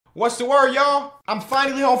What's the word, y'all? I'm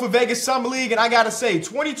finally home for Vegas Summer League, and I gotta say,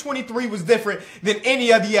 2023 was different than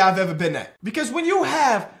any other year I've ever been at. Because when you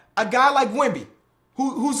have a guy like Wemby,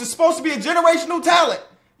 who's supposed to be a generational talent,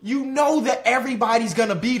 you know that everybody's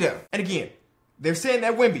gonna be there. And again, they're saying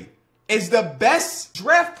that Wemby is the best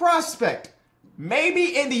draft prospect,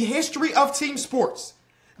 maybe in the history of team sports.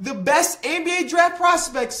 The best NBA draft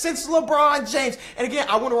prospect since LeBron James. And again,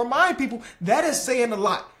 I want to remind people, that is saying a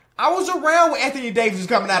lot. I was around when Anthony Davis was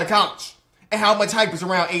coming out of college and how much hype was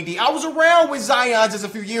around AD. I was around with Zion just a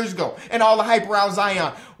few years ago and all the hype around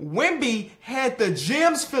Zion. Wemby had the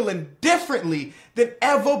gyms feeling differently than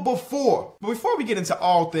ever before. But before we get into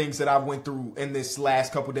all things that I went through in this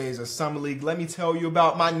last couple days of Summer League, let me tell you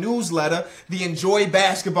about my newsletter, the Enjoy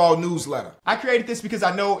Basketball newsletter. I created this because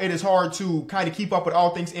I know it is hard to kind of keep up with all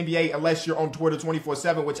things NBA unless you're on Twitter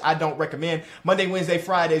 24/7, which I don't recommend. Monday, Wednesday,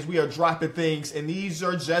 Fridays, we are dropping things, and these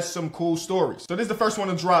are just some cool stories. So this is the first one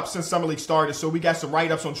to drop since Summer League started. So we got some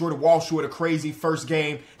write-ups on Jordan Walsh, who had a crazy first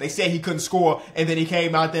game. They said he couldn't score, and then he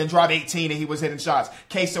came out there and dropped 18, and he was hitting shots.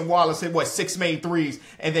 Cason Wallace hit, 6 made threes.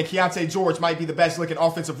 And then Keontae George might be the best looking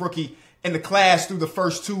offensive rookie in the class through the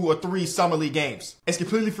first 2 or 3 Summer League games. It's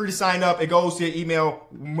completely free to sign up. It goes to your email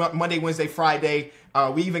Monday, Wednesday, Friday.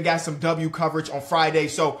 We even got some W coverage on Friday.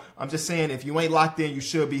 So I'm just saying, if you ain't locked in, you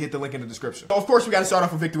should be. Hit the link in the description. So of course, we got to start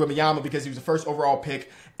off with Victor Wembanyama because he was the first overall pick.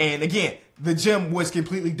 And again, the gym was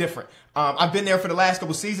completely different. I've been there for the last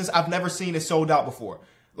couple seasons. I've never seen it sold out before.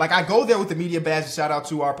 Like, I go there with the media badge. Shout out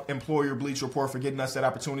to our employer, Bleacher Report, for getting us that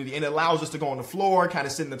opportunity. And it allows us to go on the floor, kind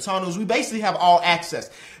of sit in the tunnels. We basically have all access.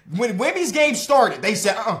 When Wemby's game started, they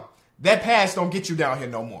said, that pass don't get you down here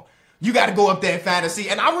no more. You got to go up there and find a seat.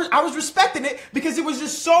 And I was respecting it because it was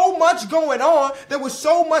just so much going on. There was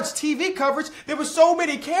so much TV coverage. There was so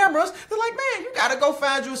many cameras. They're like, man, you got to go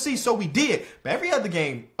find you a seat. So we did. But every other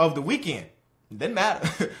game of the weekend, it didn't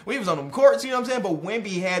matter. We was on them courts, you know what I'm saying? But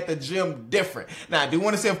Wemby had the gym different. Now, I do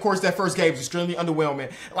want to say, of course, that first game was extremely underwhelming.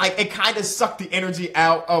 Like, it kind of sucked the energy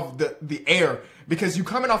out of the air because you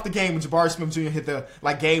coming off the game when Jabari Smith Jr. hit the,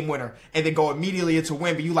 game winner and then go immediately into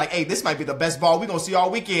Wemby. You like, hey, this might be the best ball we're going to see all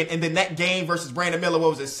weekend. And then that game versus Brandon Miller,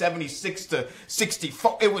 what was it,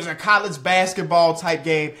 76-64? It was a college basketball type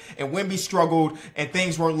game, and Wemby struggled, and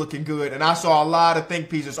things weren't looking good. And I saw a lot of think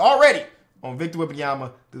pieces already on Victor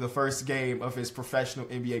Wembanyama through the first game of his professional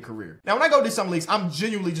NBA career. Now, when I go to Summer Leagues, I'm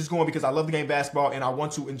genuinely just going because I love the game basketball and I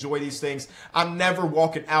want to enjoy these things. I'm never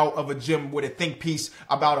walking out of a gym with a think piece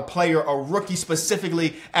about a player, a rookie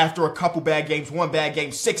specifically, after a couple bad games, 1 bad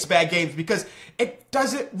game, 6 bad games, because it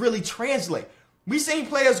doesn't really translate. We've seen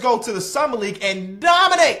players go to the Summer League and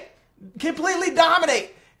dominate, completely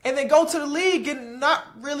dominate, and then go to the league and not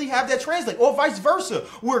really have that translate, or vice versa.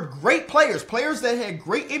 We're great players that had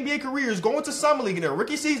great NBA careers going to Summer League in their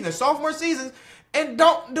rookie season, their sophomore seasons, and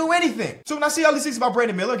don't do anything. So when I see all these things about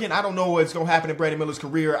Brandon Miller, again, I don't know what's going to happen in Brandon Miller's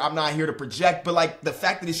career. I'm not here to project, but like the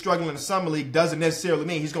fact that he's struggling in the Summer League doesn't necessarily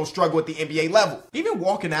mean he's going to struggle at the NBA level. Even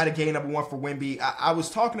walking out of game number 1 for Wemby, I was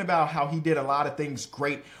talking about how he did a lot of things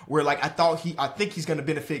great where like I think he's going to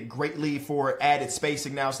benefit greatly for added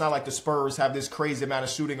spacing. Now, it's not like the Spurs have this crazy amount of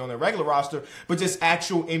shooting on their regular roster, but just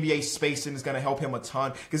actual NBA spacing is going to help him a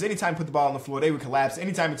ton because anytime he put the ball on the floor, they would collapse.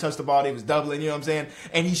 Anytime he touched the ball, they was doubling, you know what I'm saying?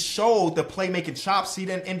 And he showed the playmaking chops. He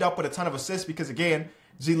didn't end up with a ton of assists because, again,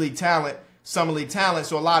 G League talent, Summer League talent,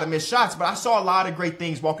 so a lot of missed shots. But I saw a lot of great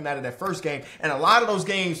things walking out of that first game. And a lot of those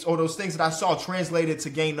games or those things that I saw translated to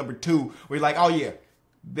game number 2 where you're like, oh, yeah,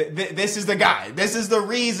 this is the guy. This is the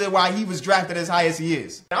reason why he was drafted as high as he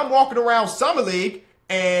is. I'm walking around Summer League,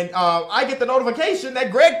 and I get the notification that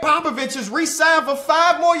Greg Popovich is re-signed for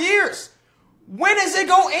 5 more years. When is it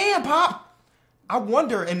going to end, Pop? I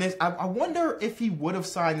wonder if he would have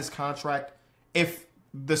signed this contract if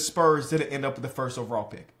the Spurs didn't end up with the first overall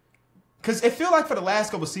pick. Because it feels like for the last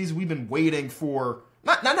couple of seasons, we've been waiting for,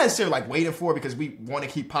 not necessarily like waiting for because we want to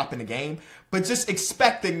keep popping the game, but just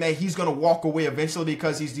expecting that he's going to walk away eventually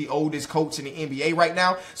because he's the oldest coach in the NBA right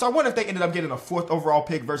now. So I wonder if they ended up getting a 4th overall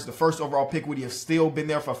pick versus the 1st overall pick. Would he have still been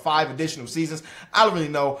there for 5 additional seasons? I don't really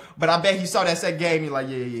know, but I bet he saw that second game. You're like,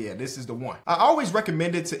 yeah, this is the one. I always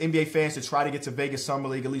recommended to NBA fans to try to get to Vegas Summer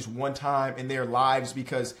League at least one time in their lives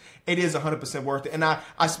because it is 100% worth it. And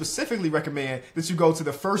I specifically recommend that you go to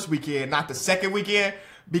the first weekend, not the second weekend,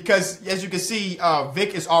 because as you can see,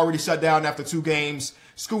 Vic is already shut down after 2 games.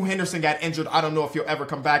 Scoot Henderson got injured. I don't know if he'll ever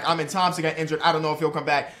come back. Amen Thompson got injured. I don't know if he'll come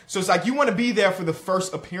back. So it's like you want to be there for the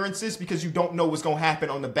first appearances because you don't know what's going to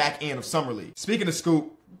happen on the back end of Summer League. Speaking of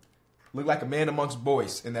Scoot, looked like a man amongst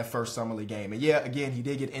boys in that first Summer League game. And yeah, again, he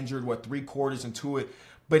did get injured, 3 quarters into it.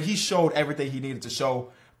 But he showed everything he needed to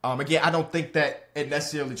show. Again, I don't think that it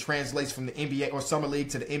necessarily translates from the NBA or Summer League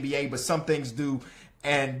to the NBA, but some things do.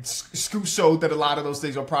 And Scoot showed that a lot of those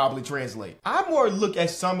things will probably translate. I more look at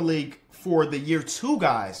Summer League for the year 2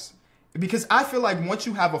 guys, because I feel like once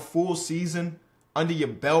you have a full season under your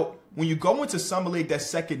belt, when you go into Summer League that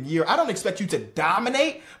second year, I don't expect you to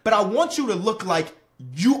dominate, but I want you to look like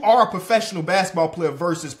you are a professional basketball player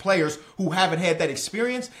versus players who haven't had that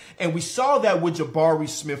experience. And we saw that with Jabari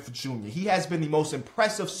Smith Jr. He has been the most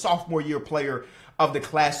impressive sophomore year player of the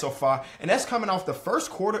class so far. And that's coming off the first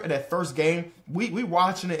quarter of that first game. We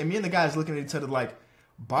watching it, and me and the guys looking at each other like,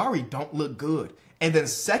 Bari don't look good. And then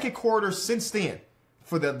second quarter since then,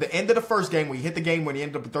 for the end of the first game, when he hit the game when he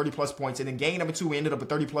ended up with 30-plus points, and in game number 2, he ended up with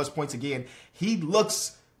 30-plus points again. He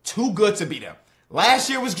looks too good to be there. Last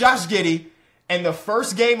year was Josh Giddey. And the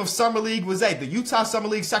first game of Summer League was the Utah Summer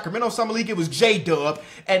League, Sacramento Summer League. It was J-Dub.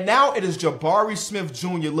 And now it is Jabari Smith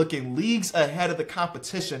Jr. looking leagues ahead of the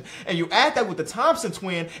competition. And you add that with the Thompson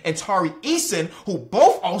twin and Tari Eason, who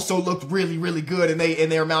both also looked really, really good in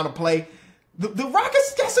their amount of play. The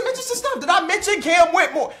Rockets got some interesting stuff. Did I mention Cam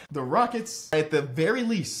Whitmore? The Rockets, at the very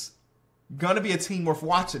least, going to be a team worth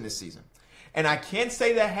watching this season. And I can't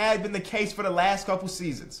say that had been the case for the last couple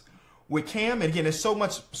seasons. With Cam, and again, there's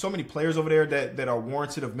so many players over there that are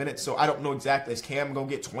warranted of minutes, so I don't know exactly. Is Cam going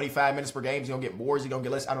to get 25 minutes per game? Is he going to get more? Is he going to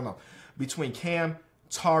get less? I don't know. Between Cam,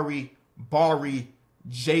 Tari, Bari,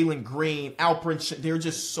 Jalen Green, Alperen, there are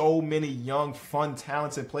just so many young, fun,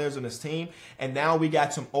 talented players on this team. And now we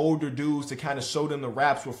got some older dudes to kind of show them the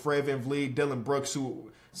raps with Fred VanVleet, Dylan Brooks,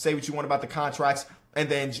 who say what you want about the contracts, and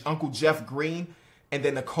then Uncle Jeff Green. And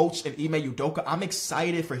then the coach and Ime Udoka. I'm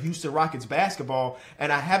excited for Houston Rockets basketball,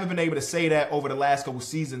 and I haven't been able to say that over the last couple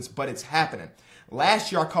seasons, but it's happening. Last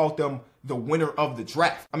year, I called them the winner of the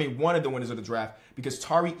draft. I mean, one of the winners of the draft, because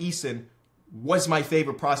Tari Eason was my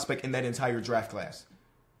favorite prospect in that entire draft class.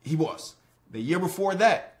 He was. The year before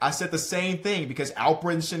that, I said the same thing because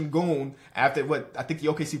Alperen Sengun, after what I think the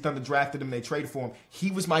OKC Thunder drafted him, they traded for him.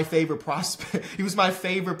 He was my favorite prospect. He was my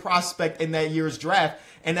favorite prospect in that year's draft.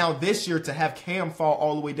 And now this year to have Cam fall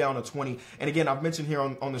all the way down to 20. And again, I've mentioned here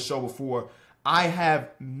on the show before, I have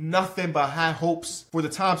nothing but high hopes for the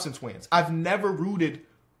Thompson twins. I've never rooted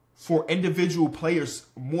for individual players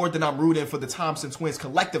more than I'm rooting for the Thompson twins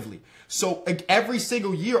collectively. So every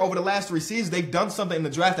single year over the last 3 seasons, they've done something in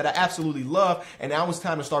the draft that I absolutely love, and now it's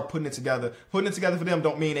time to start putting it together. Putting it together for them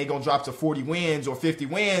don't mean they're going to drop to 40 wins or 50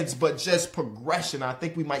 wins, but just progression. I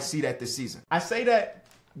think we might see that this season. I say that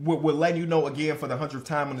we're letting you know again for the 100th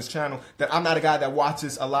time on this channel that I'm not a guy that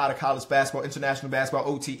watches a lot of college basketball, international basketball,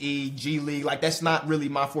 OTE, G League. Like, that's not really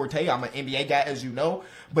my forte. I'm an NBA guy, as you know.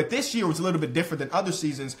 But this year was a little bit different than other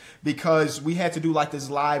seasons because we had to do like this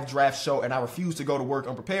live draft show, and I refused to go to work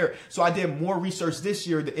unprepared. So I did more research this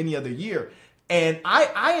year than any other year. And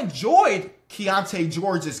I enjoyed Keontae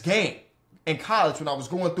George's game in college when I was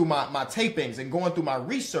going through my tapings and going through my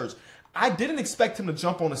research. I didn't expect him to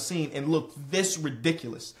jump on the scene and look this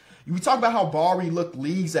ridiculous. We talk about how Bari looked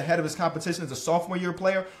leagues ahead of his competition as a sophomore year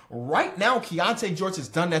player. Right now, Keontae George has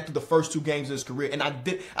done that through the first 2 games of his career, and I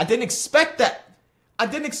didn't expect that. I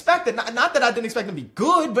didn't expect it. Not that I didn't expect him to be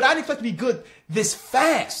good, but I didn't expect him to be good this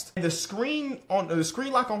fast. The screen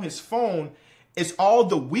lock on his phone is all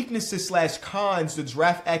the weaknesses / cons the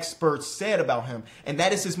draft experts said about him. And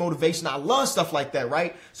that is his motivation. I love stuff like that,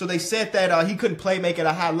 right? So they said that he couldn't play make at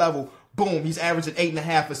a high level. Boom, he's averaging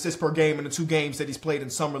 8.5 assists per game in the 2 games that he's played in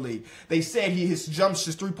Summer League. They said his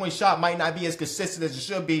 3-point shot might not be as consistent as it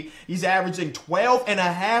should be. He's averaging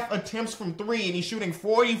 12.5 attempts from 3, and he's shooting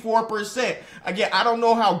 44%. Again, I don't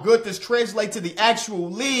know how good this translates to the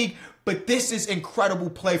actual league, but this is incredible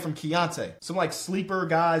play from Keontae. Some like sleeper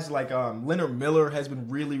guys like Leonard Miller has been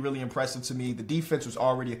really, really impressive to me. The defense was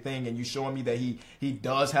already a thing, and you showing me that he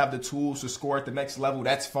does have the tools to score at the next level.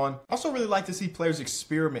 That's fun. I also really like to see players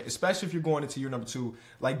experiment, especially if you're going into year number 2.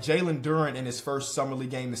 Like Jalen Duren in his first Summer League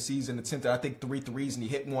game this season attempted, I think, 3 threes, and he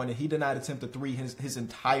hit 1, and he did not attempt a 3 his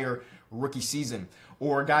entire rookie season.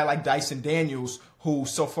 Or a guy like Dyson Daniels, who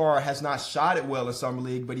so far has not shot it well in Summer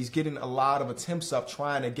League, but he's getting a lot of attempts up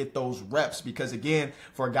trying to get those reps. Because again,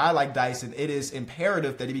 for a guy like Dyson, it is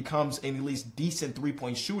imperative that he becomes an at least decent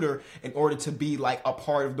 3-point shooter in order to be like a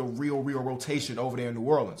part of the real rotation over there in New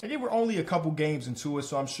Orleans. Again, we're only a couple games into it,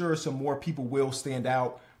 so I'm sure some more people will stand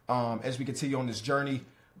out as we continue on this journey.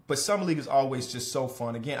 But Summer League is always just so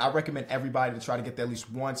fun. Again, I recommend everybody to try to get there at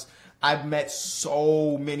least once. I've met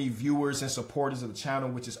so many viewers and supporters of the channel,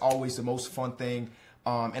 which is always the most fun thing.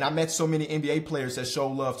 And I met so many NBA players that show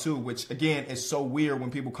love too, which again is so weird when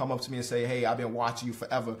people come up to me and say, hey, I've been watching you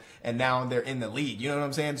forever, and now they're in the league. You know what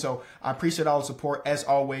I'm saying? So I appreciate all the support as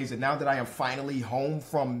always. And now that I am finally home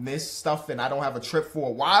from this stuff and I don't have a trip for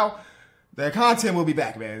a while, the content will be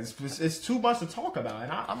back, man. It's too much to talk about,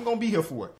 and I'm going to be here for it.